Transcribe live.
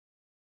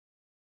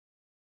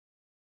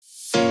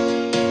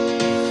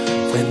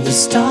When the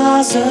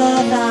stars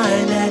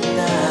align at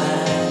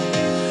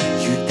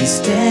night, you'd be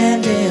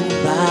standing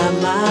by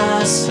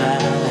my side.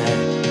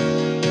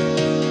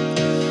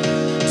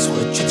 It's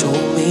what you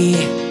told me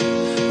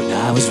when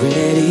I was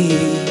ready.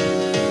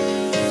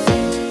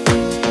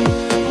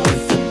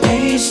 With the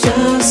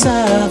patience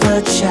of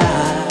a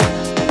child,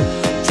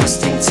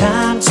 trusting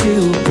time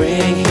to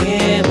bring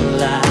him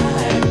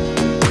life.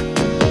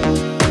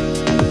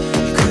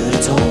 You could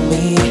have told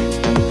me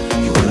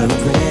you weren't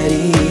ready.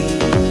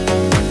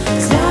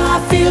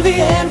 Feel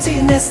the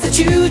emptiness that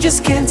you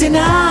just can't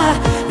deny.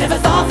 Never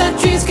thought that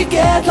dreams could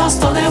get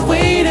lost on their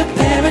way to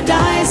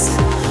paradise.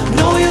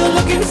 Know you're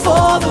looking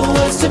for the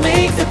words to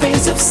make the pain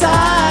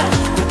subside,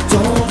 but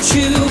don't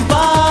you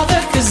bother,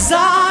 'cause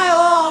I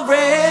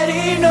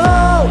already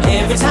know.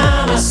 Every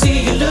time I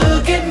see you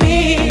look at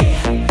me,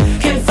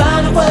 can't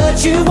find a word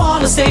you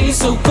wanna say,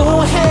 so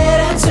go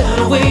ahead and turn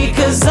away,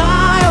 'cause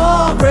I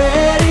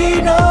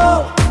already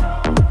know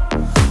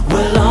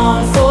we're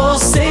long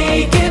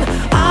forsaken.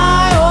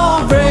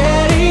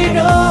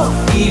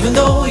 Even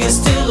though you're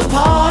still a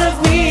part of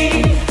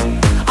me,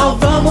 I'll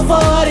run with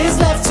what is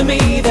left to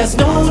me. There's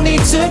no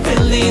need to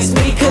release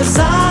me, 'cause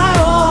I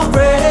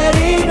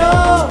already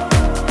know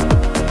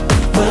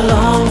we're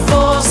long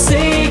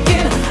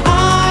forsaken.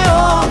 I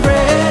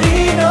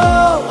already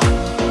know.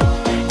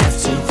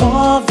 After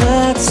all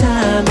the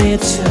time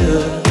it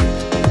took,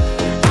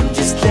 I'm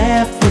just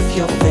left with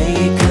your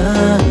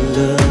vacant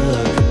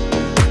look.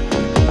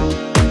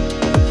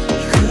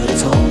 You could have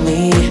told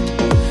me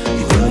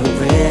you weren't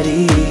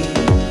ready.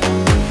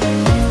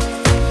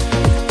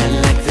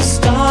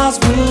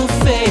 Will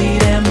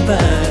fade and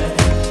burn,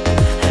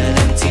 an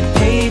empty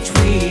page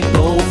we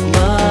both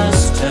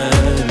must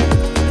turn.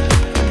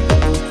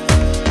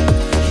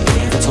 You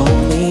never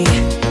told me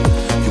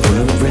you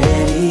weren't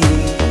ready,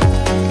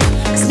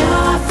 'cause now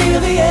I feel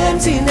the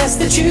emptiness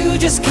that you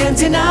just can't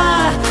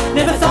deny.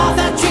 Never thought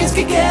that dreams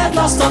could get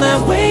lost on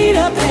their way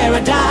to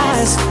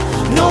paradise.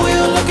 Know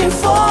you're looking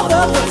for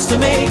the words to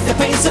make the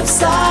pain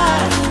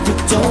subside, but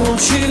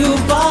don't you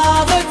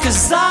bother,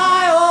 'cause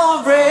I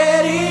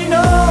already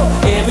know.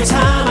 Every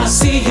time I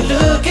see you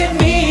look at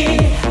me,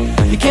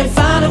 you can't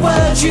find a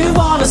word you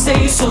wanna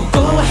say, so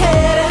go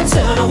ahead and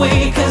turn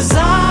away, 'cause